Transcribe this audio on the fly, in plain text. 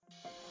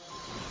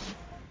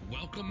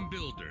Welcome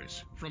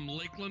builders from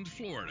Lakeland,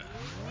 Florida.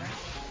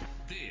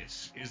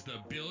 This is the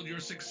Build Your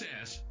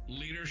Success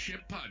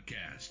Leadership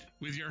Podcast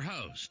with your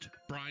host,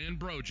 Brian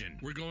Brogan.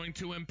 We're going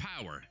to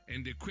empower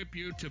and equip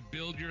you to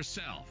build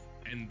yourself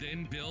and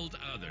then build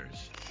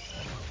others.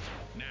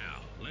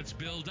 Now, let's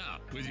build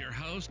up with your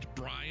host,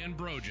 Brian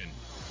Brogan.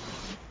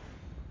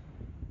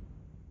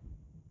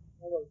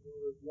 Hello,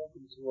 viewers.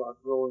 Welcome to our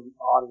growing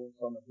audience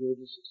on the Build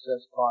Your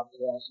Success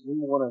Podcast. We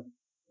want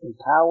to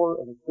empower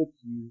and equip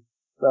you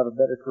to have a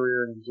better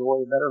career and enjoy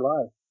a better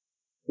life.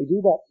 We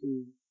do that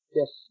through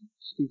guest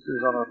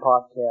speakers on our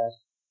podcast.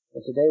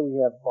 And today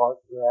we have Bart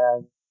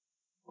Bragg.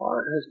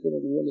 Bart has been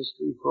in the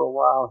industry for a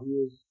while. He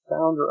is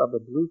founder of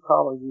the Blue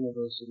Collar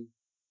University.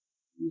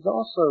 He's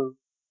also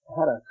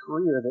had a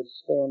career that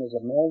spanned as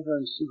a manager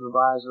and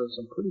supervisor of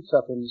some pretty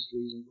tough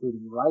industries,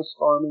 including rice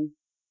farming,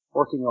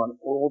 working on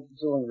oil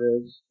drilling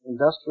rigs,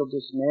 industrial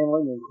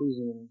dismantling,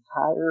 including an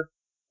entire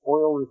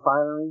oil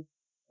refinery,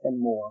 and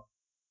more.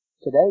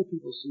 Today,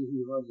 people see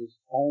he runs his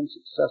own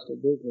successful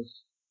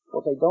business.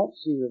 What they don't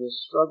see are the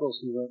struggles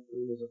he went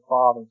through as a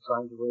father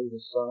trying to raise a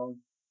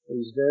son that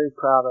he's very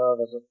proud of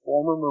as a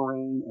former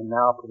Marine and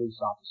now a police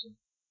officer.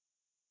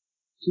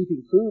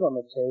 Keeping food on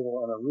the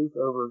table and a roof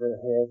over their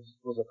heads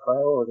was a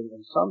priority,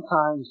 and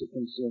sometimes it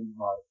consumed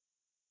Bart.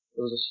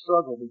 It was a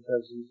struggle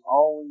because he's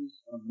always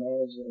a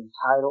manager in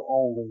title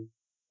only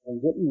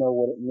and didn't know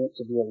what it meant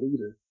to be a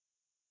leader.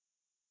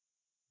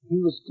 He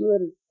was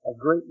good at a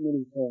great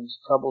many things,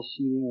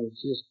 troubleshooting,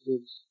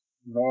 logistics,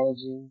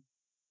 managing,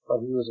 but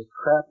he was a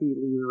crappy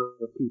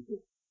leader of people.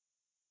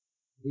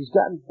 He's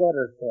gotten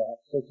better at that.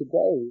 So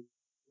today,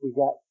 we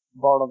got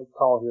Bart on the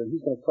call here, and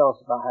he's going to tell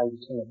us about how he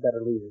became a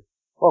better leader.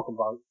 Welcome,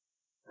 Bart.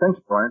 Thanks,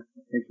 Brian.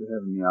 Thanks for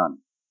having me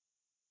on.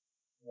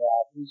 Yeah, I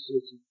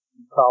appreciate you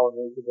calling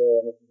in today,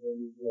 and this is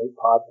a great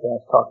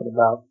podcast talking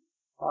about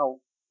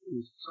how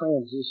he's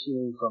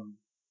transitioning from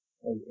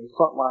a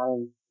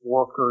frontline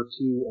worker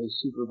to a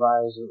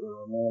supervisor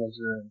or a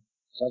manager. And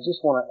so I just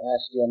want to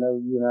ask you, I know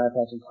you and I have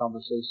had some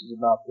conversations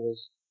about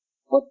this.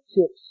 What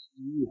tips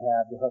do you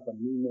have to help a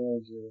new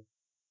manager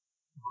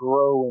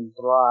grow and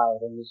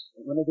thrive and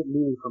when they get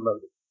newly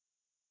promoted?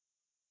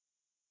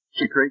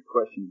 It's a great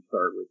question to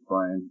start with,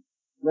 Brian.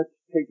 Let's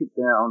take it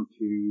down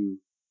to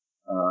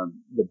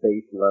the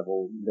base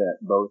level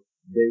that both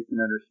they can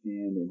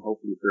understand, and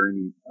hopefully if there are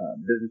any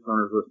business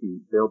owners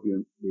listening, they'll be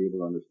able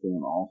to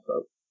understand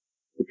also.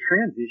 The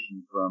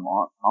transition from,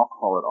 I'll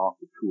call it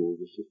off the tools,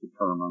 it's just a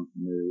term I'm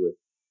familiar with,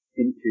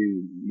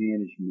 into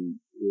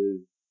management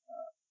is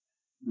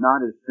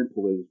not as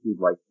simple as we'd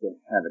like to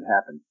have it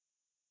happen.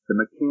 The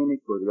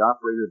mechanic or the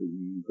operator that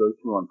you go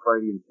to on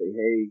Friday and say,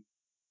 hey,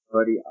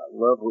 buddy, I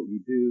love what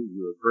you do.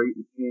 You're a great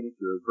mechanic.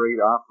 You're a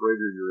great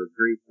operator. You're a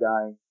great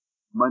guy.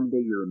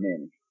 Monday, you're a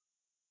manager.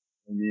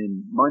 And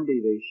then Monday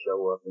they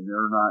show up and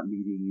they're not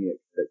meeting the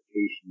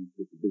expectations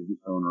that the business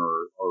owner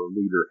or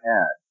leader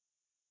had.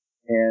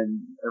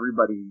 And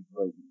everybody's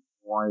like,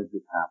 why is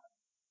this happening?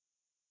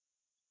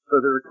 So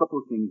there are a couple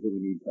of things that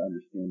we need to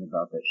understand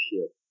about that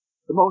shift.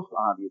 The most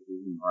obvious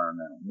is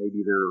environmental.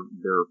 Maybe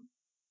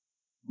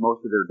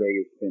most of their day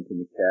is spent in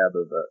the cab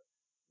of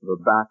a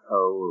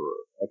backhoe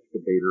or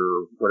excavator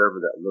or whatever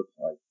that looks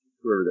like,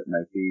 whoever that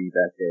might be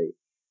that day.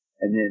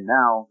 And then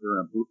now they're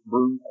in a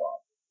broom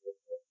closet.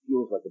 It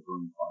feels like a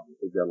broom closet.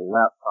 They've got a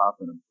laptop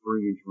and a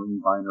 3-inch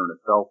ring binder and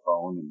a cell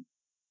phone, and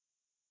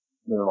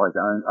they're like,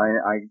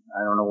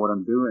 I don't know what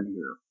I'm doing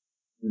here.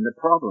 And the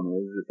problem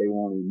is that they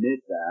won't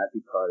admit that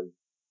because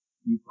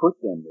you put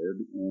them there,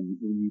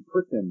 and when you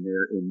put them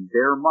there, in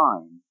their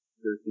mind,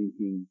 they're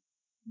thinking,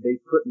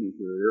 they put me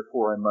here,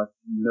 therefore I must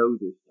know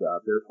this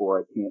job, therefore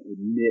I can't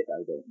admit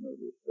I don't know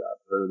this job.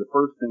 So the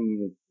first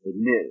thing is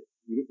admit it.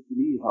 If you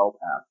need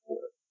help, ask for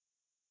it.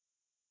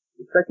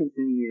 The second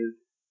thing is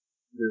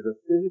there's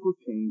a physical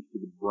change to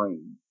the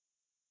brain.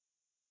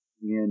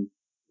 And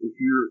if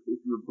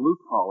you're blue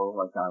collar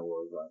like I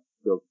was, I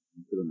still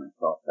consider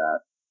myself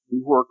that,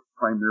 we worked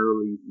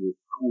primarily with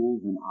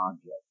tools and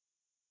objects.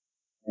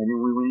 And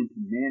then we went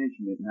into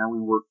management. Now we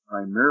work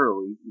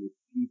primarily with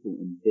people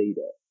and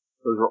data.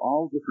 Those are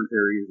all different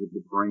areas of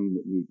the brain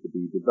that need to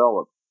be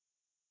developed.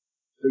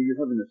 So you're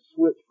having to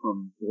switch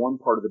from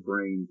one part of the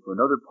brain to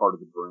another part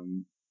of the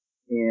brain.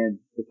 And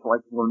it's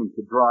like learning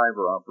to drive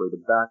or operate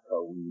a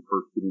backhoe. When you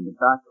first get in the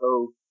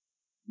backhoe,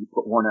 you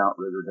put one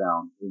outrigger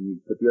down, then you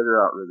put the other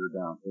outrigger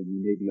down, and you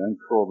maybe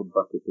uncurl the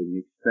bucket, then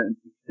you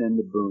extend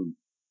the boom.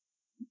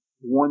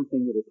 One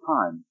thing at a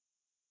time.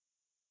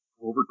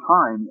 Over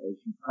time,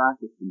 as you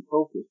practice and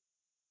focus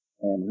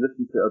and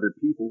listen to other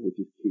people, which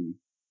is key,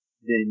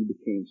 then you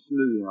became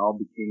smooth and all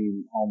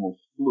became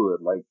almost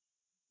fluid. Like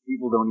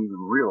people don't even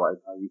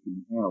realize how you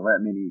can handle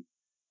that many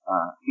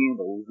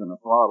handles and a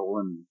throttle,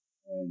 and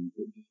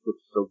it just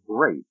looks so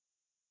great.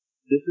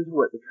 This is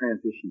what the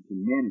transition to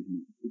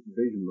management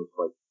supervision looks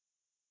like.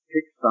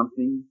 Pick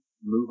something,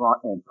 move on,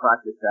 and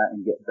practice that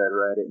and get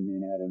better at it, and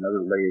then add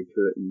another layer to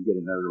it and get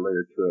another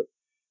layer to it.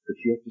 But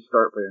you have to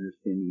start by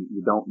understanding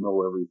you don't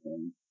know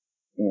everything,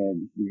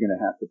 and you're going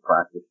to have to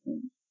practice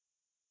things.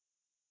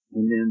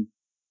 And then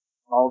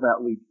all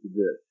that leads to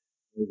this.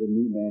 As a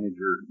new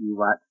manager, you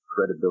lack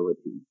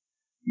credibility.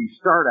 You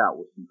start out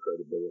with some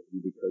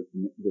credibility because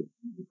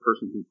the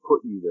person who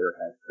put you there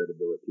has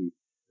credibility,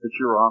 but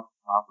you're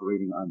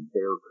operating on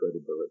their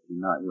credibility,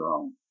 not your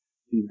own.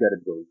 So you've got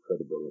to build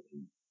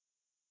credibility.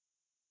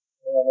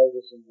 And I know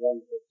this is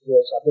wonderful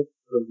tips. I think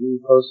for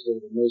me personally,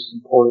 the most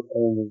important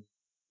thing is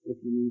if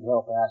you need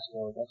help, ask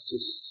for it. That's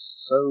just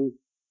so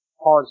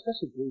hard,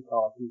 especially blue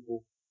collar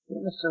people. They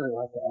don't necessarily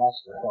like to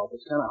ask for help.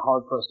 It's kind of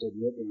hard for us to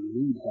admit that we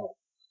need help.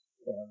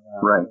 And,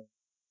 right.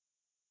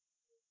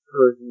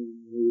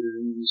 Encouraging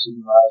leader, your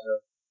supervisor,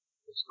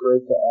 it's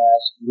great to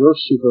ask. Your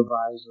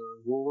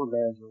supervisor, your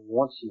manager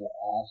wants you to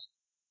ask.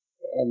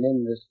 And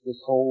then this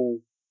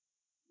whole,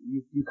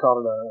 you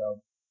call it a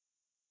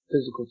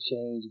physical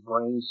change,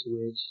 brain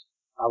switch.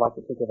 I like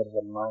to think of it as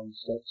a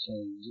mindset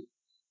change.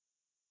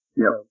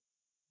 Yep.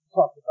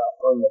 Talked about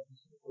running a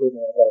piece of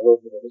equipment. I got a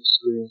little bit of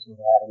experience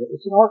with that. And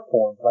it's an art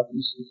form, like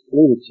you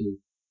alluded to.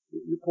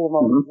 You're pulling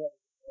all together,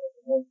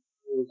 and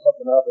pulling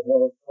something up, and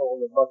then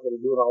pulling the bucket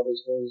and doing all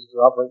these things.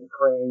 You're operating the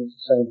crane, it's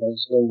the same thing,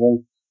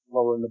 swinging,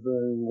 lowering the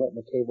boom, letting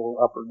the cable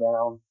up or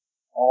down,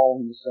 all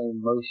in the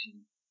same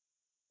motion.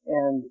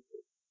 And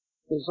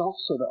there's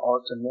also the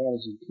art of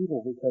managing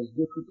people because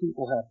different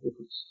people have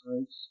different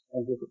strengths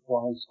and different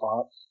blind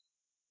spots.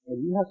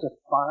 And you have to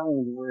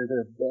find where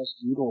they're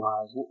best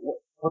utilized, what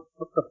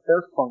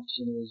their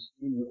function is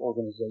in your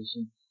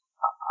organization.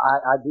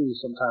 I do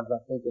sometimes.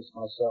 I think it's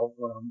myself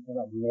when I'm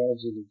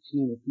managing a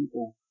team of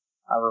people.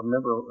 I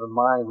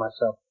remind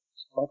myself,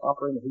 it's like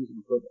operating a piece of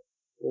equipment.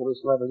 Pull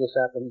this lever, this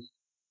happens.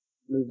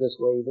 Move this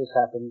way, this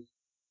happens.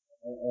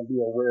 And be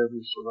aware of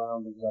your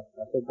surroundings. I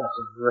think that's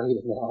a great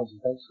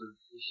analogy. Thanks for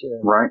sharing.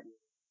 Right.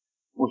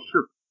 Well,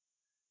 sure.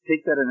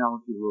 Take that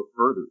analogy a little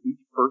further. Each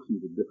person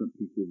is a different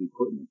piece of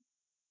equipment.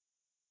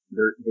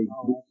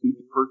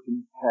 Each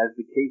person has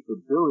the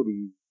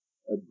capability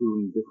of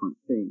doing different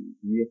things.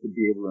 You have to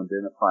be able to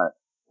identify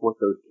what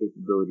those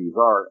capabilities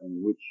are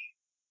and which,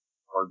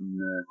 pardon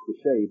the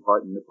cliche,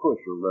 button to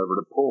push or lever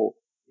to pull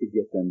to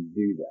get them to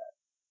do that.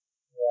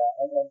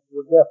 Yeah, and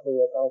we're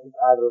definitely, I don't think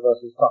either of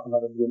us is talking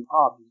about it being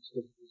objects,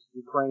 because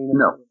the crane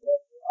and no.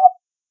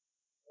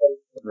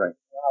 Right.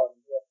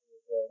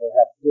 They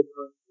have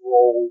different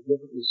roles,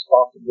 different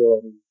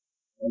responsibilities,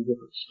 and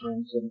different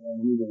strengths, and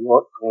we need to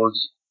work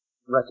towards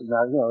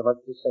recognizing, like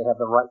to say, have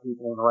the right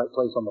people in the right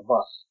place on the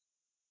bus.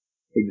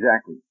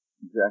 Exactly.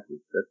 That's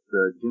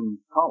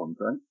Jim Collins,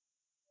 right?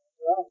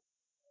 Right.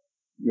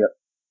 Yep.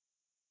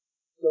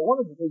 So one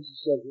of the things you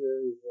said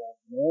here is that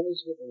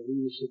management and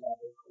leadership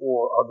at their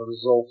core are the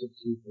result of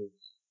two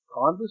things: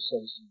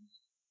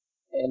 conversations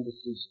and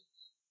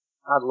decisions.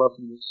 I'd love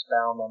for you to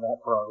expound on that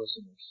for our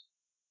listeners.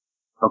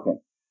 Okay.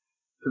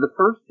 So the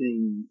first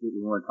thing that we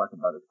want to talk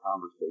about is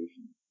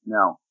conversation.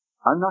 Now,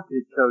 I'm not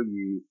going to tell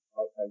you,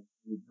 I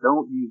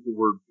don't use the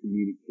word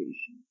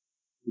communication,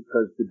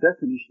 because the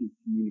definition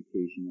of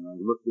communication, and I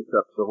looked this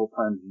up several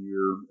times a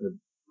year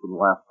for the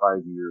last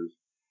 5 years,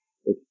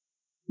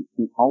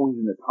 it's always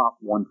in the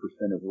top 1%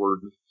 of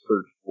words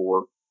searched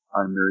for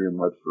on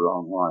Merriam-Webster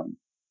online.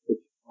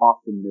 It's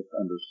often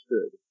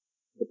misunderstood.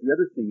 But the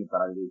other thing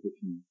about it is if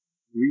you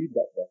read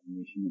that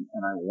definition,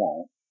 and I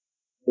won't,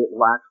 it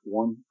lacks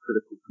one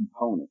critical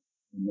component,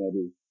 and that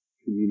is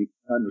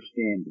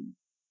understanding.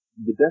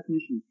 The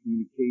definition of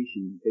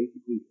communication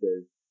basically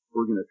says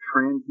we're going to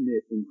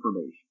transmit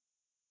information,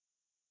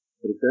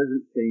 but it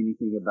doesn't say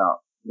anything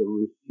about the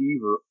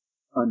receiver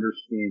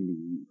understanding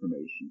the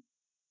information.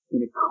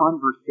 In a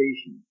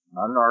conversation,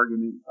 not an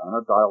argument, not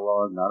a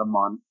dialogue, not a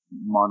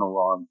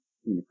monologue,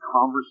 in a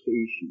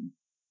conversation,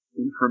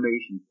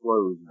 information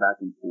flows back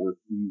and forth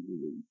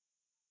easily.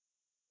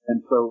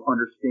 And so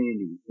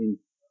understanding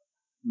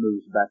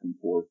moves back and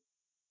forth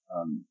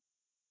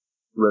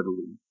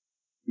readily.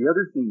 The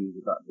other thing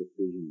is about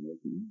decision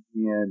making,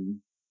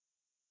 and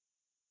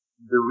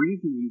the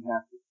reason you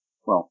have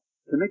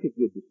to make a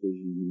good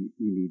decision,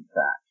 you need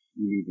facts,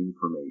 you need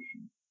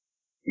information.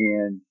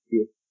 And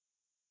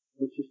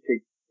let's just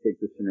take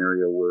the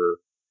scenario where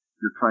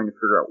you're trying to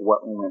figure out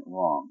what went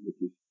wrong,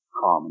 which is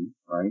common,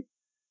 right?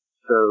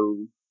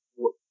 So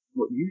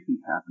what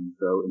usually happens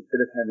though,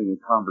 instead of having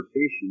a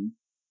conversation,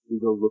 we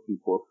go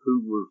looking for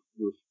who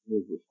was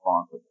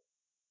responsible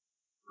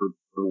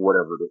for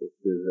whatever it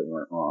is that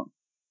went wrong.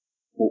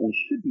 What we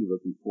should be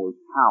looking for is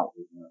how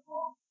it went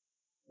wrong.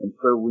 And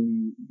so when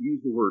you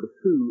use the word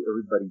who,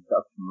 everybody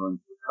ducks and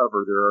runs for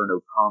cover. There are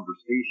no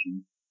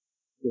conversations.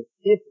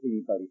 If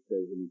anybody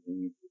says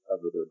anything, it's to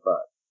cover their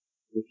butt.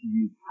 If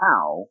you use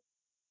how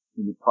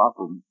in the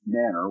proper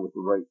manner with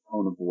the right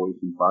tone of voice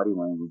and body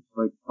language,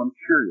 like, I'm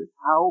curious,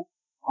 how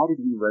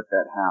did we let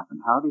that happen?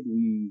 How did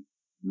we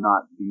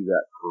not do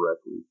that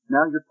correctly?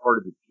 Now you're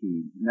part of the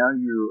team. Now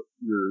you're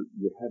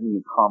having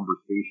a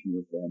conversation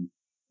with them,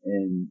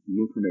 and the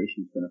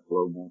information is going to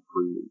flow more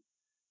freely.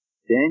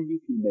 Then you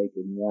can make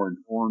a more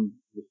informed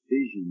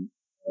decision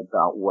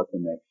about what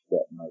the next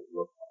step might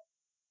look like.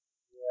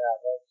 Yeah,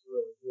 that's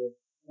really good.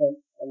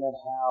 And that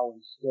how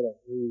instead of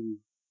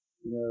who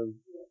You know,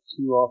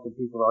 too often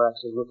people are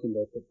actually looking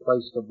to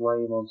place the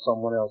blame on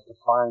someone else, to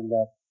find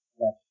that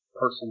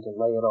person to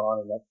lay it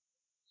on, and that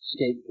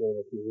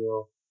scapegoat, if you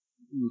will.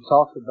 You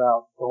talked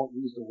about don't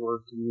use the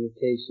word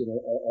communication,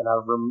 and I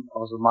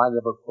was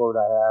reminded of a quote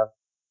I have.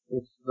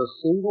 It's the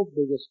single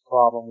biggest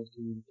problem with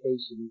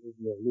communication is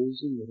the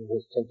illusion that it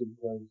has taken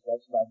place.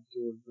 That's by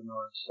George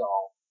Bernard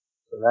Shaw.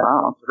 So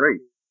that's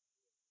great.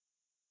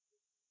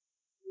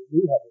 We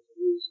do have this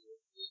illusion.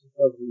 Just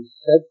because we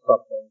said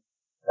something,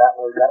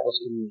 that was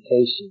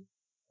communication.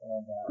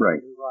 And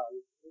right. You're right.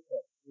 It's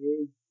a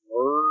big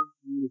word,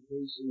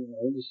 communication, in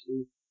our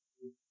industry.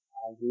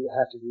 I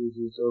have to agree with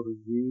you, it's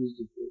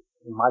overused.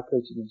 In my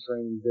coaching and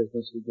training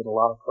business, we get a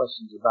lot of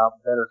questions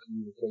about better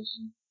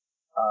communication.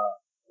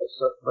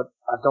 But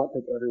I don't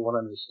think everyone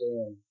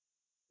understands.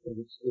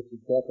 It's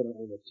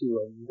definitely a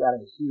two-way. You got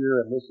to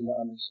hear and listen to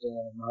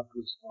understand and not to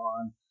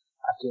respond.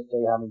 I can't tell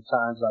you how many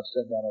times I've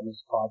said that on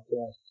this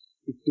podcast.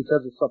 It's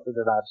because it's something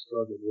that I've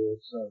struggled with.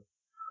 So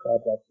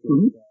that's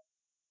good.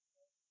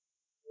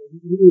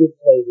 You would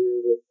say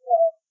here that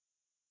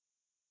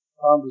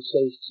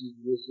conversations,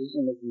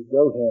 decisions that can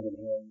go hand in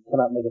hand. You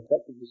cannot make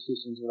effective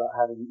decisions without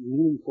having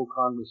meaningful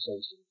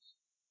conversations.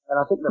 And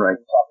I think that's what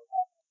we're talking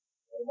about.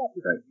 What about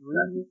this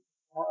agreement,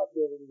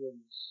 accountability,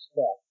 and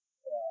respect?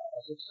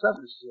 A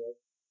successorship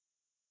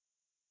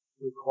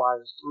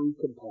requires three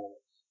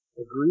components: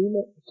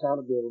 agreement,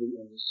 accountability,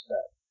 and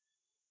respect.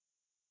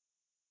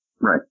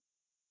 Right.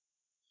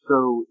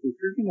 So if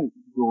you're going to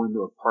go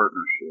into a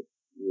partnership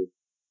with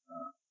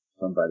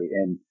somebody,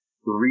 and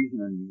the reason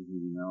I'm using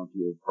the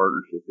analogy of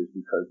partnership is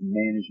because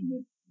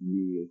management to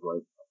me is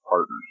like a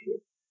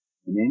partnership.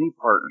 In any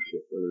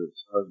partnership, whether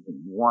it's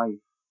husband and wife,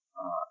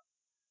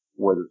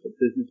 whether it's a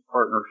business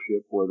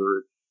partnership,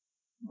 whether it's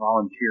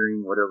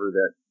volunteering, whatever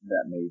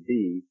that may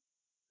be,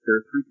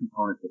 there are three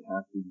components that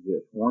have to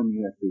exist. One,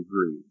 you have to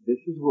agree.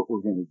 This is what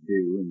we're going to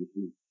do, and this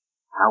is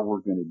how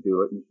we're going to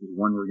do it, and this is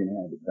when we're going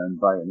to have it done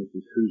by, and this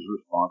is who's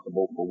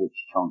responsible for which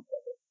chunk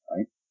of it,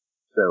 right?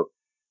 So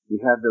we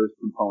have those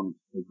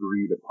components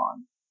agreed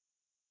upon.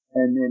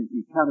 And then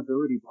the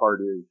accountability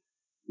part is,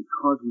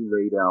 because we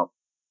laid out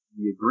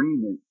the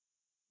agreement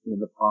in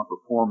the proper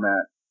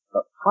format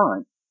up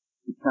front,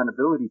 the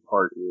accountability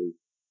part is,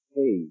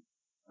 hey,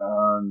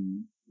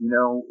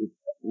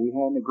 we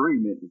had an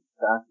agreement, it's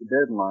past the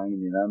deadline,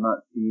 and I'm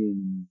not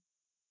seeing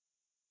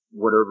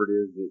whatever it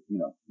is that,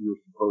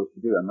 you're supposed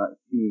to do. I'm not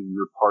seeing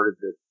your part of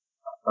this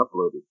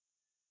uploaded.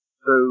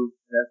 So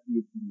that's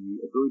the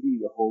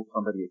ability to hold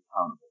somebody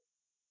accountable.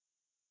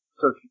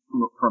 So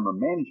from a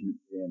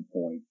management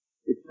standpoint,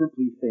 it's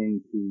simply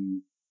saying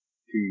to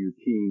your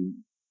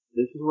team,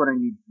 this is what I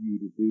need you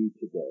to do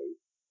today,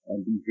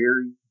 and be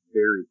very,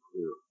 very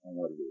clear on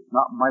what it is.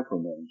 Not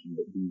micromanaging,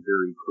 but be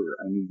very clear.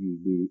 I need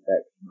you to do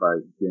X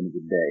by the end of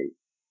the day.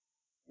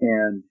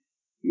 And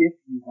if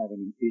you have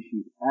any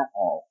issues at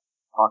all,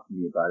 talk to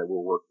me about it.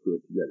 We'll work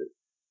through it together.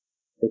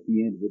 At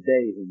the end of the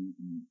day, then you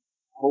can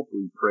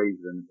hopefully praise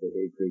them and say,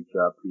 hey, great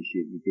job,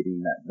 appreciate you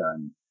getting that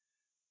done.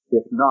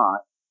 If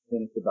not,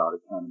 then it's about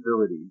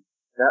accountability.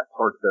 That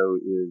part, though,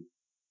 is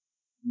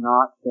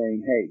not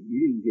saying, hey, you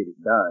didn't get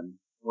it done.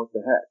 What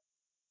the heck?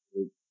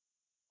 It's,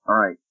 all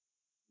right,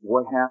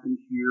 what happened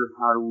here?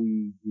 How do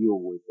we deal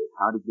with it?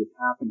 How did this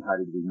happen? How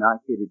did we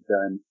not get it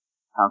done?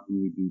 How can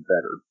we do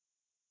better?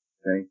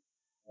 Okay?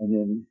 And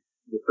then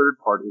the third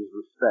part is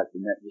respect,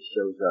 and that just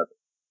shows up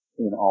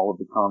in all of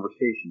the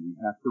conversation. You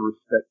have to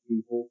respect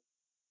people.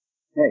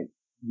 Hey,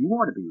 you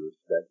want to be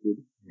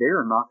respected.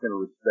 They're not going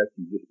to respect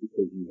you just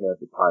because you have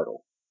the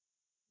title.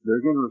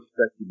 They're going to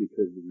respect you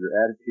because of your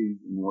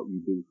attitude and what you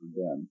do for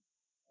them.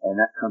 And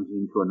that comes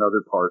into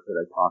another part that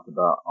I talk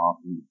about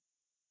often.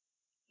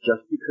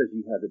 Just because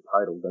you have the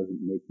title doesn't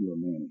make you a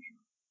manager.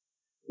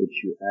 It's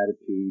your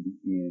attitude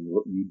and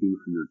what you do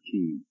for your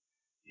team.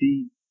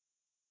 See,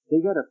 we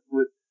have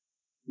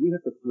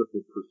to flip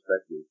the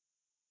perspective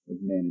of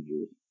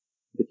managers.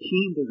 The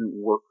team doesn't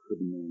work for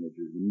the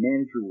manager. The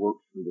manager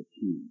works for the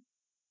team.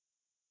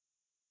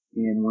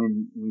 And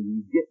when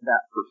you get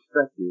that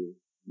perspective,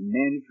 the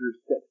manager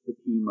sets the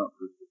team up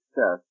for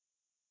success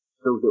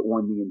so that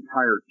when the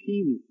entire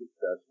team is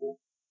successful,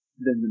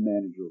 then the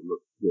manager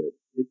looks good.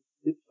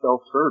 It's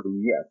self-serving,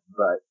 yes,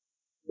 but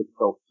it's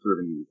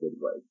self-serving in a good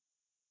way.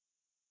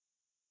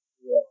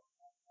 Yeah,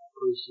 I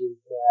appreciate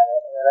that.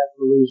 And that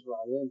leads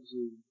right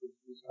into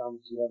this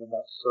comments you have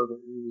about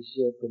servant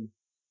leadership. And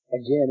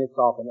again, it's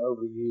often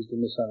overused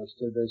and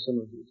misunderstood. Very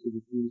similar to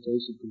the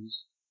communication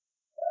piece.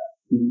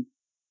 You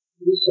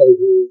say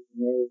here,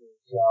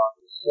 manager's job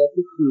is set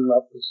the team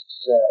up for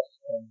success,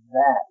 and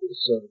that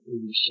is servant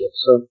leadership.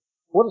 So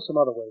what are some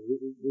other ways?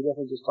 We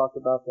definitely just talked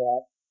about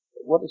that.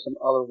 But what are some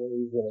other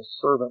ways that a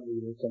servant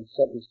leader can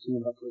set his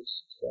team up for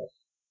success?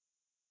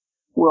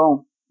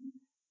 Well,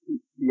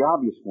 the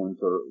obvious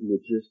ones are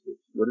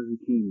logistics. What does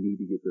the team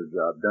need to get their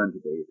job done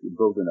today? If you're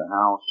building a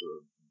house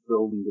or a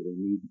building, do they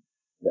need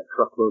that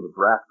truckload of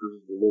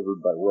rafters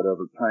delivered by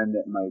whatever time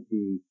that might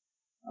be?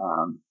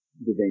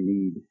 Do they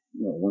need,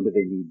 when do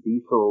they need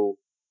diesel?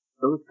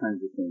 Those kinds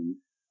of things.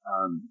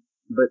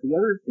 But the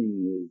other thing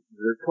is,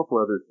 there are a couple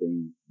other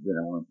things that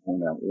I want to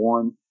point out.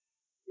 One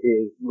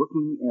is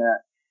looking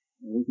at,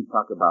 and we can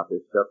talk about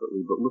this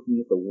separately, but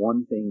looking at the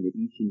one thing that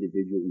each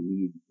individual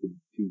needs to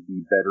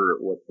be better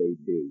at what they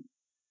do.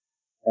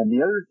 And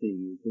the other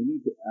thing is they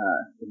need to,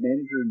 the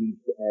manager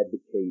needs to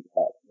advocate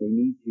up. They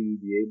need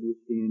to be able to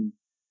stand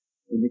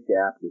in the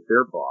gap with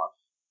their boss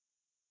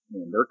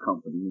and their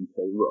company and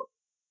say, look,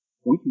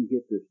 we can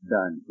get this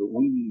done, but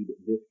we need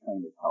this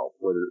kind of help,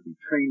 whether it be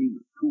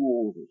training or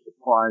tools or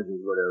supplies or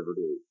whatever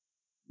it is.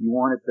 You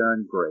want it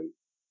done? Great.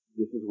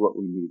 This is what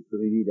we need. So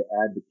they need to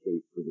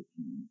advocate for the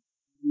team.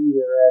 Be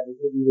their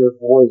advocate, be their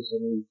voice.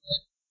 I mean,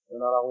 they're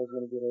not always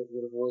going to get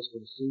a voice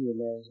for the senior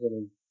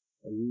management,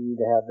 and you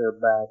need to have their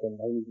back, and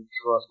they need to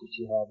trust that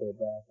you have their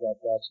back.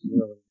 That's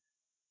really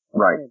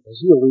right. As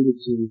you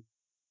alluded to,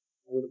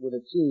 with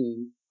a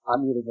team,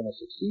 I'm either going to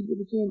succeed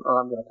with the team or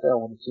I'm going to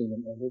fail with the team,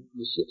 and the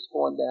ship's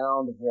going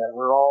down together.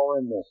 We're all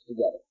in this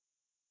together.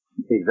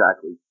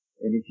 Exactly.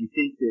 And if you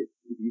think that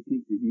you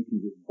can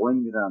just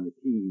blame it on the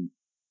team,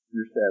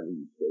 you're sadly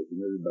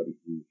mistaken. Everybody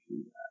sees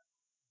through that.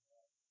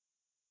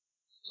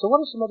 So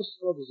what are some other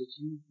struggles that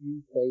you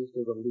faced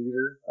as a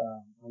leader?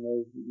 I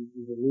know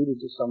you've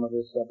alluded to some of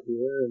this up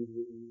here in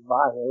your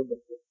bio,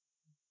 but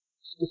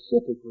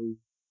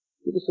specifically,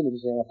 give us an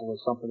example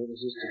of something that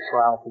was just a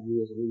trial for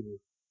you as a leader.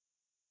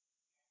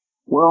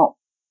 Well,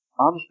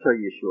 I'll just tell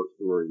you a short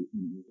story.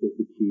 It's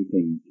the key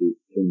thing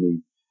to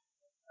me.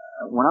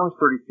 When I was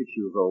 36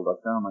 years old, I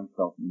found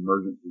myself in the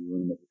emergency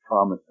room at the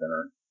trauma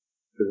center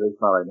because they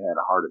thought I'd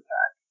had a heart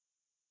attack.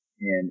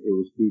 And it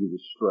was due to the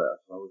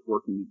stress. I was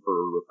working for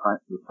a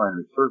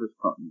refinery service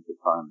company at the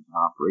time as an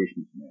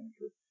operations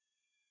manager.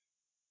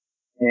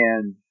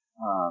 And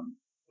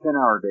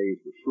 10-hour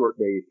days were short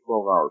days,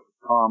 12 hours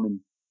were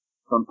common,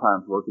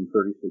 sometimes working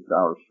 36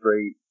 hours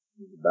straight.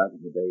 Back in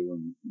the day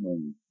when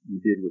you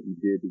did what you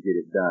did to get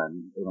it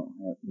done. They don't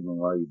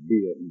allow you to do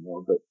that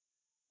anymore. But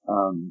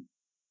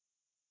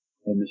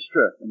and the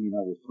stress. I mean,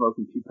 I was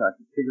smoking 2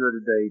 packs of cigarette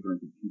a day,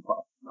 drinking 2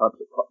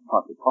 pots of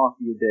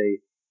coffee a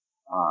day.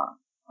 A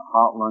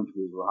hot lunch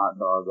was a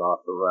hot dog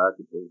off the rack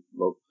at the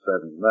local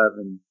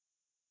 7-Eleven,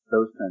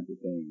 those kinds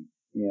of things.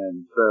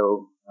 And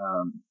so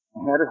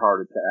I had a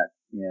heart attack,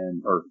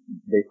 or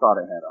they thought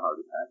I had a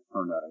heart attack.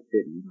 Turned out I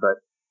didn't.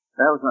 But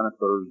that was on a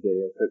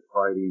Thursday. I took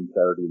Friday and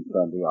Saturday and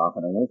Sunday off,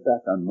 and I went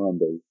back on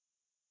Monday.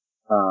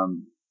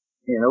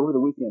 And over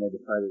the weekend, I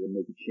decided to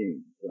make a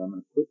change. I said, I'm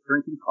going to quit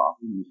drinking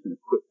coffee. I'm just going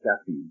to quit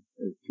caffeine.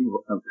 2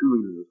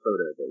 liters of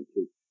soda a day.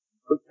 So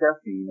quit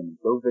caffeine. I'm going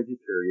to go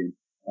vegetarian.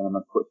 And I'm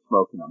going to quit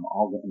smoking. I'm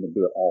going to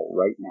do it all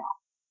right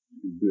now. I'm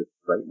going to do it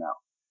right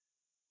now.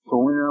 So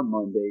I went in on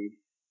Monday,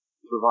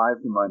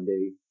 survived the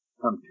Monday.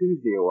 On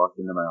Tuesday, I walked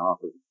into my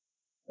office,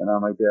 and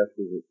on my desk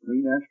was a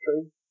clean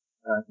ashtray,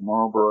 pack of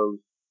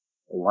Marlboros,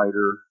 a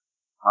lighter,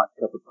 hot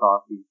cup of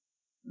coffee,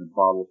 and a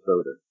bottle of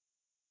soda.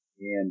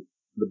 And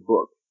the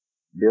book,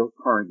 Dale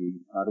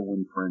Carnegie, How to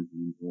Win Friends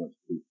and Influence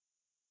People.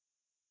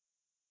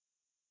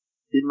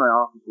 In my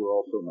office were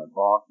also my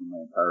boss and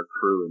my entire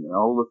crew, and they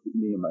all looked at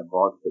me, and my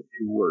boss said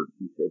 2 words.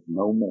 He said,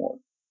 no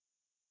more.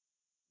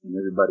 And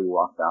everybody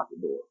walked out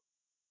the door.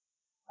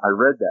 I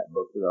read that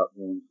book without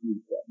going to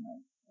sleep that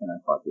night, and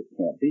I thought, this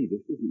can't be.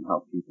 This isn't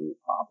how people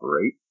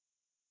operate.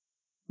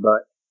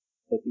 But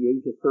at the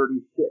age of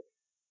 36,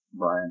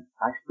 Brian,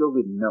 I still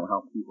didn't know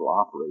how people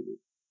operated.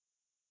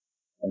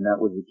 And that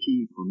was the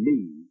key for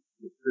me,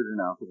 was figuring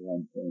out the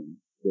one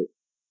thing.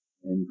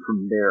 And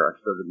from there, I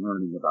started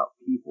learning about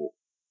people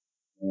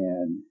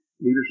and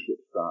leadership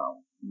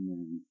style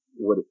and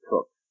what it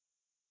took.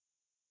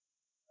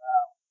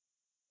 Wow,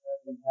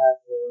 that's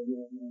impactful.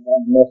 And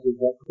that message,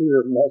 that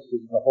clear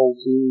message, the whole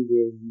team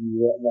gave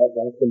you,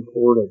 that's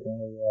important. I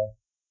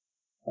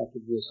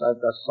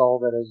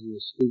saw that as you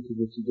were speaking,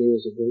 that you gave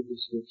us a great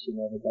description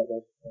of it.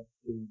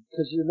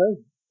 Because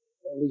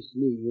at least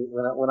me,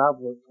 when I've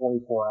worked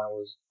 24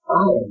 hours,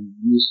 I am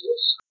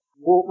useless.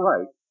 Well,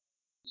 right.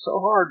 So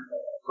hard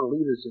for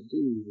leaders to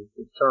do,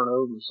 to turn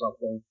over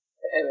something.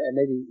 And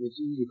maybe it's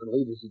easy for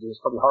leaders to do.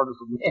 It's probably harder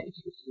for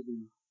managers to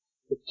do.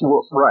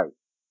 Well, right.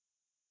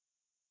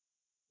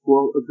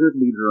 Well, a good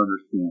leader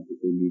understands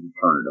that they need to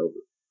turn it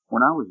over.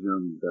 When I was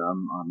young,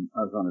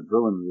 I was on a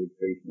drilling rig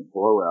facing a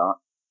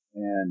blowout,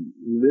 and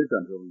we lived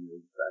on drilling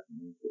rigs back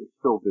in those days.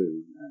 Still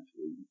do,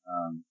 actually.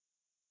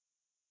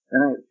 And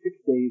I had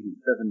 6 days and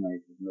 7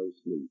 nights of no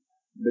sleep.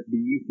 But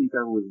do you think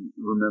I would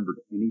remember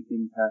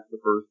anything past the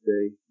first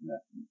day?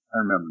 Nothing.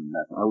 I remember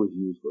nothing. I was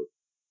useless.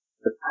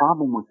 The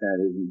problem with that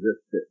isn't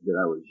just that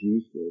I was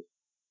useless.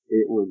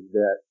 It was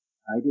that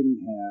I didn't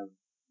have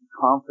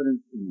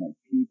confidence in my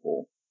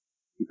people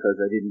because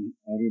I didn't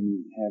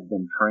have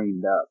them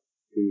trained up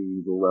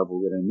to the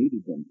level that I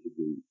needed them to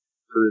be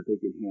so that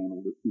they could handle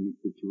the any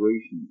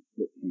situation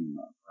that came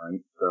up,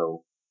 right?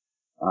 So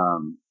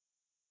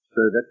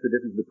that's the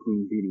difference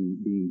between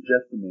being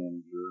just a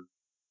manager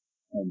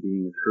and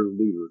being a true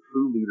leader. A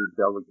true leader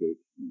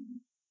delegates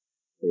things.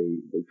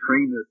 They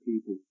train their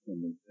people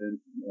and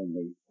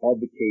they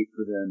advocate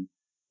for them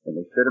and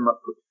they set them up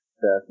for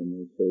success and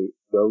they say,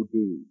 go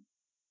do.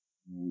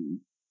 and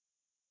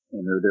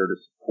they're there to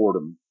support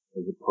them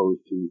as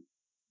opposed to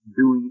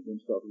doing it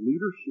themselves.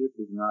 Leadership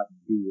is not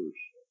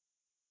doership.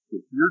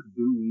 If you're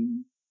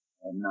doing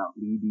and not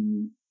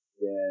leading,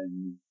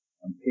 then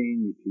I'm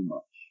paying you too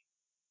much.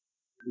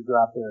 You go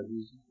out there,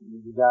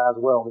 the guy's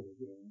welding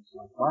again. It's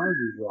like, why are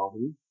you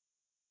welding?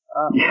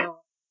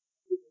 Well,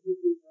 you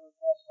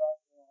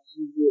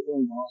do it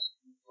very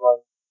awesome. It's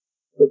like,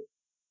 but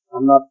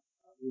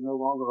you're no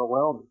longer a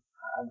welder.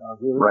 I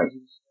really right. need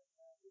to step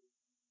back and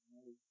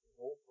the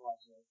whole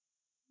project.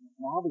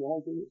 Now the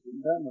only thing that's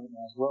getting done right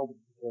now is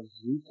welding, because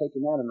you've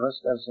taken that and the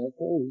rest of us say,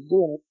 okay, he's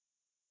doing it.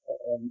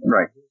 And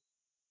right.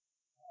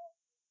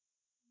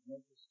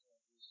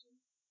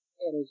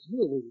 And as you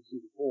alluded to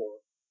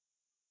before,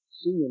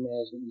 senior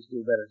management needs to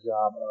do a better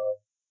job of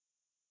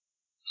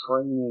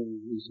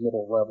training these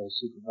middle-level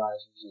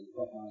supervisors and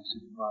frontline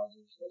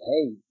supervisors that,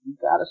 hey, you've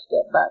got to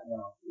step back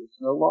now.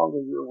 It's no longer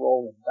your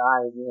role to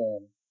dive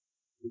in.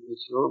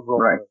 It's your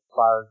role to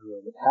fire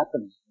drill. It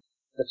happens,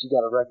 but you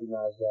got to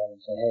recognize that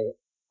and say, hey,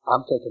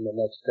 I'm taking the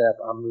next step.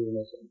 I'm moving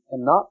this.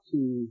 And not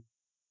to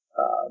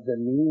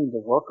demean the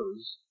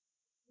workers.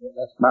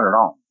 That's not at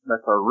all.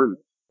 That's our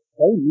root.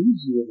 They need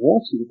you and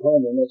want you to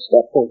plan their next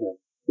step for them.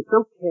 It's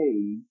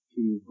okay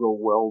to go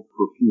weld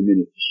for a few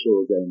minutes to show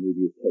a guy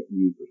maybe a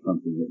technique or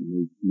something that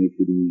makes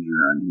it easier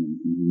on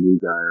him. He's a new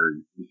guy or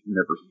he's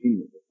never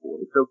seen it before.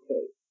 It's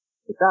okay.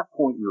 At that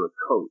point, you're a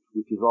coach,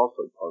 which is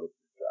also part of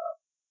your job,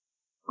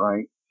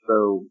 right?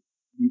 So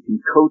you can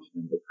coach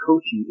them, but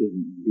coaching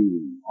isn't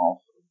doing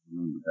also.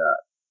 Remember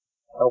that.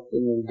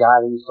 Helping and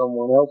guiding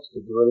someone else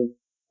to do it.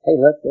 Hey,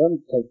 let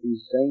them take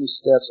these same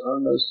steps,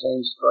 earn those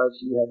same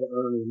stripes you had to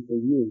earn in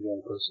you as a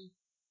young person.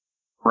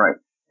 Right.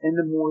 And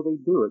the more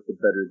they do it, the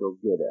better they'll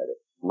get at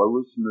it.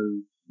 Slow is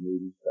smooth,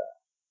 smooth is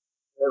fast.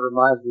 That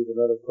reminds me of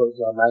another quote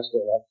John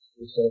Maxwell likes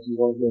to say, if you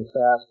want to go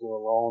fast,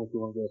 go alone. If you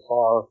want to go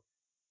far,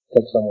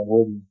 take someone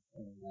with you.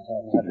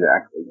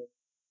 Exactly.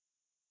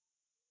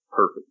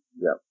 Perfect.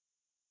 Yep.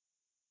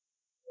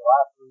 Well,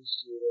 I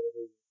appreciate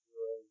everything you're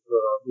doing for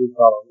our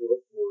blue-collar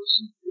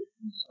workforce.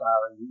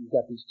 Inspiring. You've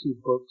got these two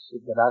books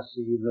that I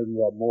see, maybe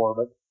you have more,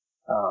 but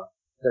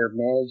they're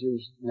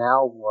Managers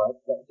Now What?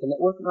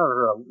 Where can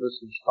our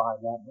listeners find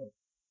that book?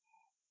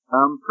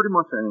 Pretty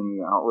much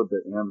any outlet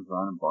at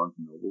Amazon and Barnes &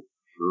 Noble,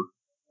 sure.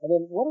 And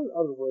then what are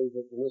other ways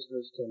that the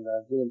listeners can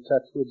get in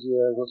touch with you?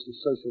 What's your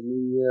social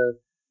media?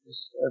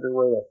 Just every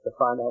way to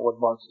find out what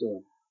Bart's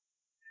doing.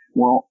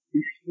 Well,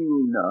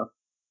 interestingly enough,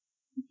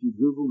 if you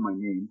Google my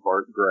name,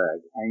 Bart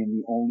Gregg, I am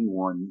the only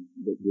one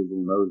that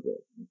Google knows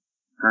it.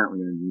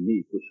 Currently I'm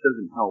unique, which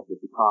doesn't help if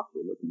the cops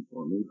are looking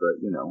for me, but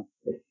it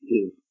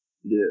is.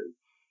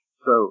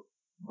 So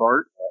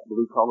Bart at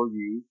Blue Collar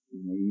U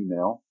is my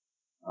email.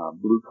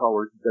 Blue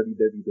Collar,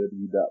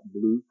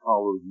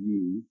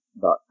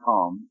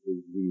 www.bluecollaru.com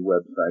is the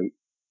website,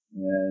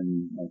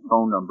 and my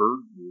phone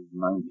number is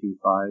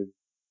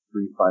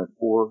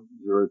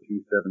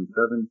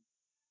 925-354-0277.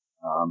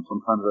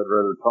 Sometimes I'd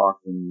rather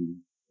talk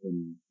than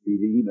do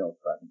the emails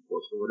back and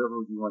forth. So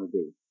whatever you want to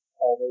do.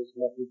 All those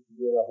methods to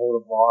get a hold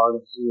of Bart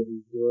and see what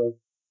he's doing.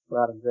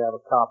 Go out and grab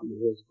a copy of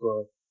his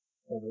book.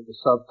 The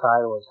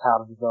subtitle is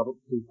How to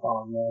Develop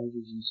Blue-Collar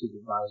Managers and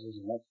Supervisors,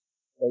 and that's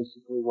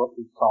basically what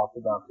we've talked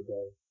about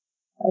today.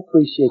 I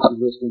appreciate you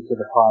listening to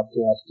the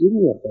podcast. Do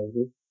me a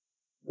favor.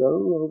 Go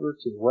over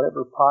to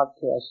whatever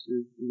podcast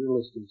you're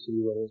listening to,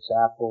 whether it's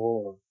Apple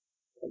or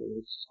whether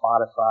it's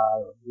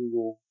Spotify or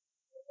Google.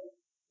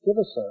 Give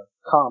us a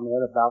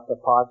comment about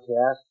the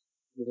podcast.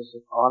 Give us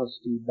an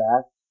honest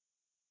feedback.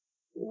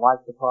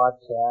 Like the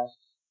podcast,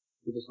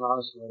 give us an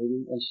honest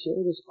rating, and share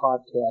this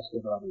podcast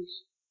with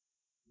others.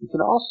 You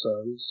can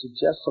also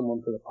suggest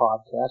someone for the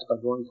podcast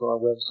by going to our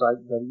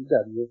website,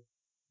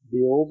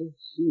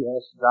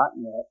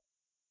 www.buildcs.net,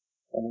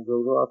 and then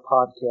go to our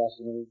podcast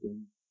link,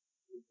 and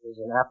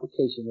there's an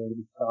application there to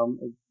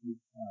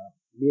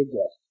be a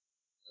guest.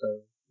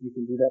 So you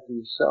can do that for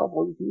yourself,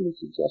 or you can even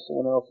suggest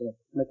someone else and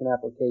make an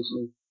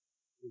application.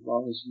 As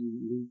long as you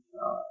meet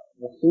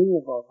the theme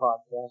of our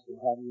podcast,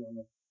 we'll have you on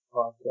the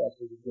podcast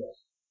as a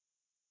guest.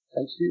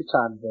 Thanks for your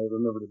time today.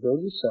 Remember to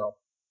build yourself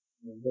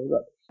and build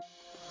others.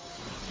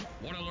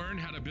 Want to learn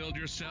how to build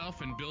yourself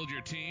and build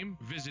your team?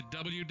 Visit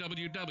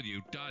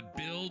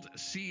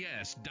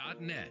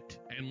www.buildcs.net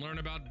and learn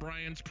about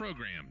Brian's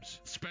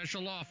programs,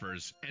 special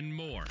offers, and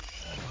more.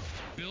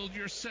 Build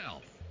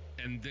yourself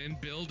and then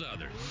build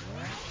others.